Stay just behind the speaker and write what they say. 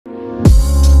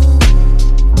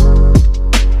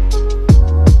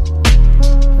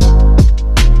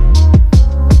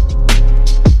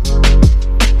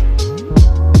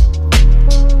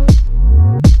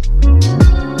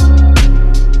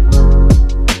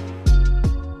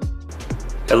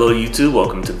Hello YouTube,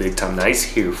 welcome to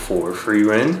BigTimeKnights here for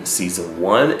Frieren, Season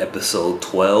 1, Episode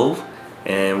 12.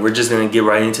 And we're just going to get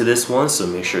right into this one, so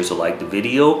make sure to like the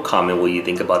video, comment what you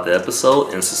think about the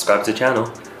episode, and subscribe to the channel.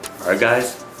 Alright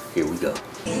guys, here we go.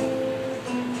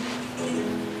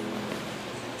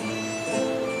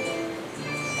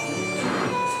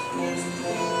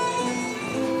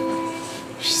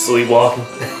 She's sleepwalking.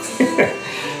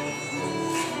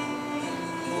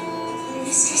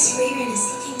 Mistress Frieren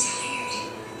is looking tired.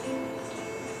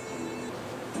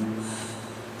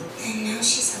 And now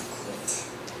she's out cold.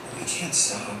 I can't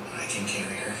stop. I can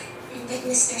carry her. But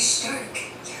Mr. Stark,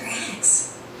 your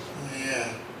axe. Oh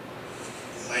yeah.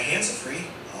 My hands are free.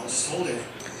 I'll just hold her.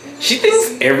 She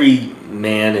thinks every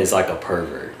man is like a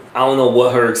pervert. I don't know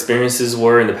what her experiences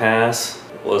were in the past.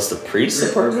 Was the priest a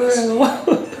pervert?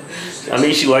 I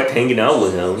mean, she liked hanging out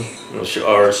with him.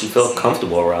 Or she felt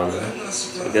comfortable around him.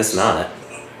 I guess not.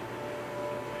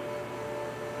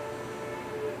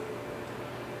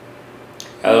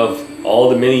 Out of all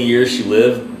the many years she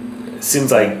lived, it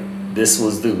seems like this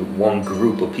was the one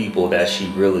group of people that she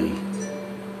really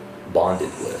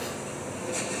bonded with.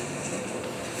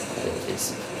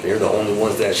 They're the only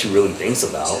ones that she really thinks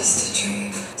about. Just a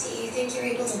dream. Do you think you're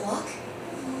able to walk?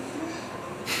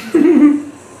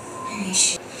 Are you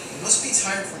sure? You must be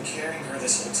tired from carrying her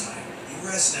this whole time. You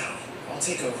rest now. I'll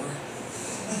take over.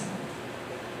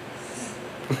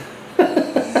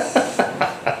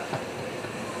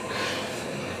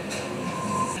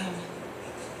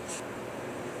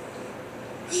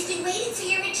 We've been waiting for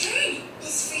your return,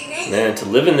 Miss Frieren. Man, to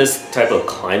live in this type of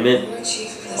climate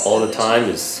all the time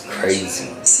is crazy.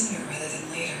 Sooner rather than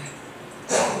later.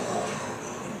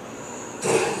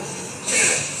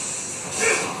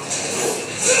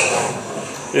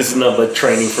 This is nothing but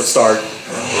training for Stark or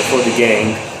for the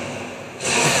gang.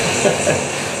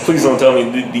 Please don't tell me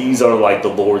these are like the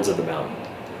lords of the mountain.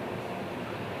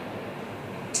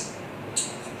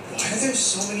 Why are there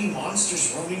so many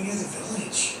monsters roaming near the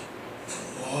village?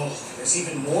 Whoa, there's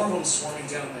even more of them swarming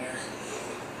down there.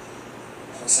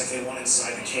 Looks like they went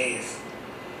inside the cave.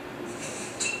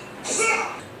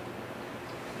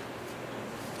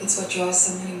 It's what draws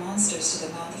so many monsters to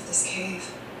the mouth of this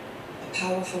cave. A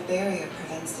powerful barrier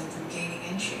prevents them from gaining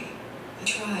entry. He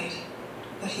tried,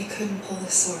 but he couldn't pull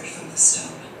the sword from the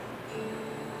stone.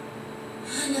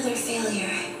 Another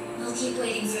failure. We'll keep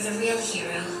waiting for the real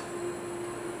hero.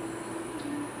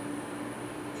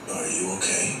 Are you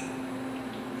okay?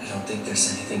 I don't think there's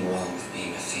anything wrong with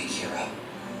being a fake hero.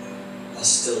 I'll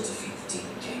still defeat the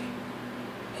Demon King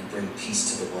and bring peace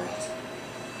to the world.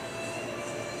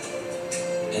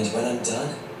 And when I'm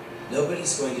done,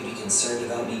 nobody's going to be concerned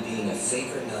about me being a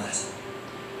fake or not.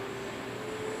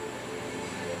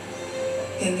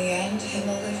 In the end,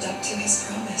 Himmel lived up to his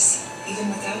promise, even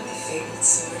without the fabled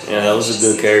sword. Yeah, that was a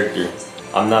good character.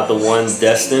 I'm not the one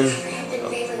destined.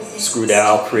 Screw that,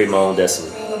 I'll create my own destiny.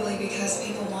 Probably because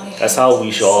people wanted That's how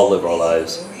we should all live our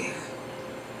lives. It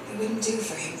wouldn't do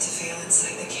for him to fail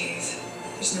inside the cave.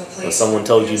 There's no place. When someone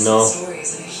tells you no,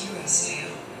 stories in a hero's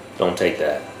tale. don't take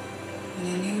that.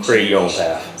 When a new Create your own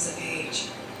generation path. comes of age,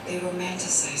 they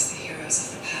romanticize the heroes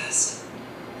of the past.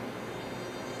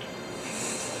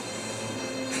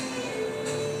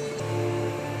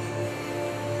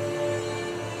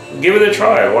 Give it a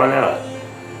try, why not?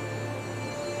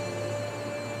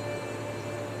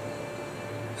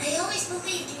 I always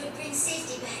believed you would bring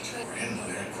safety back to our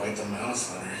Grandmother had quite the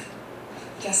mouth on her.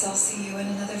 Guess I'll see you in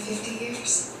another 50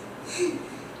 years.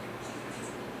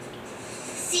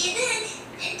 See you then,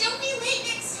 and don't be late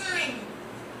next time.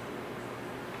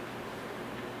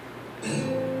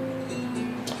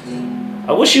 I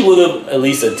wish you would have at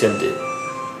least attempted. But I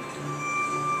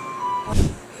don't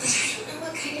know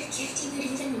what kind of gift you would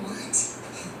even want.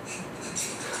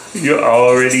 You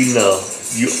already know.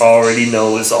 You already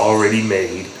know it's already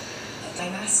made. My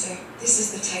master, this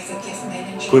is the type of gift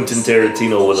men enjoy. Quentin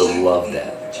Tarantino would have loved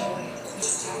that.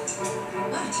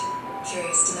 What?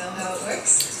 Curious to know how it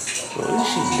works? What is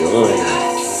she doing? I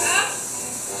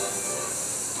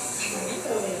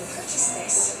remember when you purchased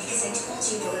this, because I told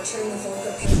you to return the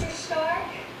vulgar picture. Stark?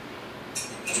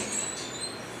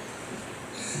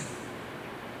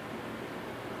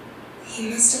 He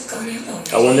must have gone out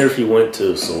already. I wonder if he went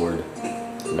to sword.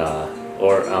 Nah.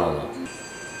 Or, I don't know.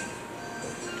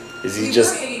 Is he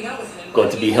just going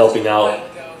to be helping out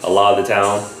a lot of the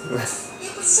town?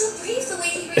 It was so brave the way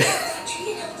he ran out that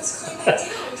tree and helped us climb back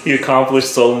down. He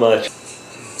accomplished so much.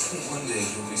 One day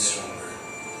you'll be stronger.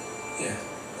 Here,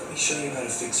 let me show you how to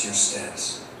fix your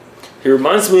stats. He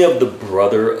reminds me of the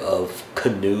brother of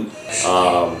Canute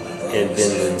in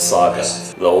Vinland Saga.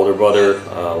 The older brother,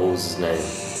 what was his name?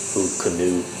 who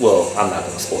canoe. Well, I'm not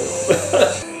gonna spoil.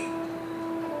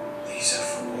 These are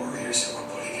for warriors who are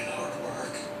putting in hard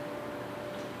work.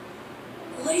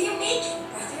 What are you making,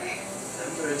 brother?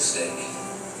 Remember it's steak.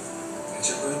 It's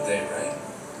your birthday, right?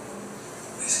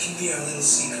 This can be our little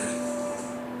secret.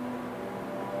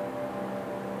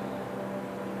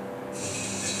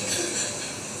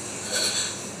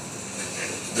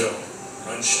 Go.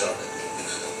 Unstuck.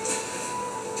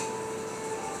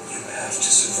 You have to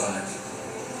survive.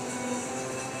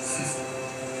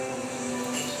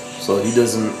 So he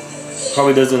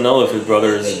probably doesn't know if his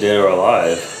brother is dead or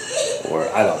alive, or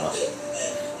I don't know.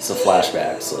 It's a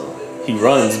flashback, so he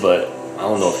runs, but I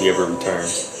don't know if he ever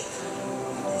returns.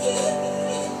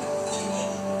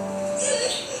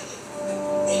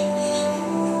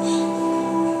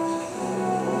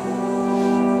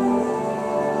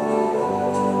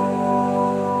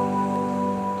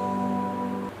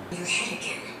 Your head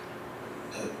again.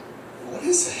 What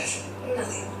is that?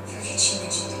 Nothing. Forget you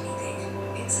mentioned anything.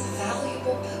 It's a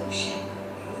valuable potion.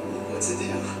 What's it do?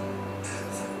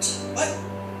 Pervert. What?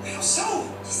 How so?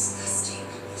 Disgusting.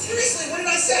 Seriously, what did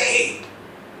I say?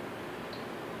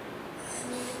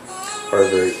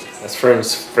 Pervert. That's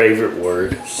Friend's favorite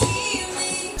word.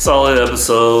 Solid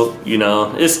episode, you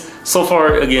know. It's so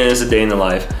far, again, it's a day in the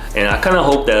life, and I kind of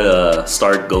hope that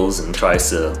Stark goes and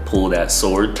tries to pull that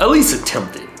sword, at least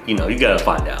attempt it. You know, you gotta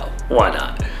find out. Why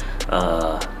not?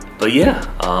 But yeah,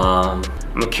 I'm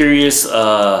curious.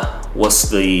 What's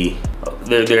the?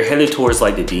 They're headed towards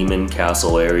like the demon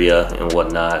castle area and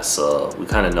whatnot, so we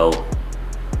kind of know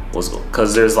what's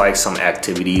because there's like some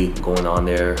activity going on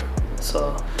there,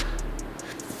 so.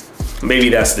 Maybe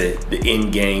that's the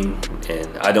end game,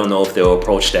 and I don't know if they'll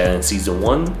approach that in season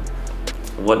 1 or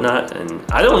whatnot. And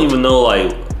I don't even know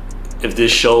like if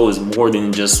this show is more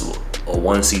than just a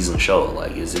 1-season show.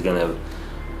 Like, is it gonna have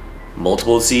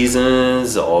multiple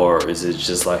seasons, or is it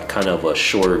just like kind of a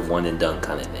short one and done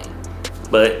kind of thing?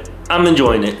 But I'm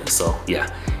enjoying it, so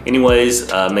yeah.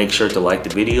 Anyways, make sure to like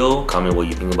the video, comment what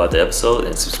you think about the episode,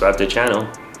 and subscribe to the channel.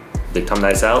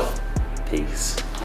 BigTimeKnights out. Peace.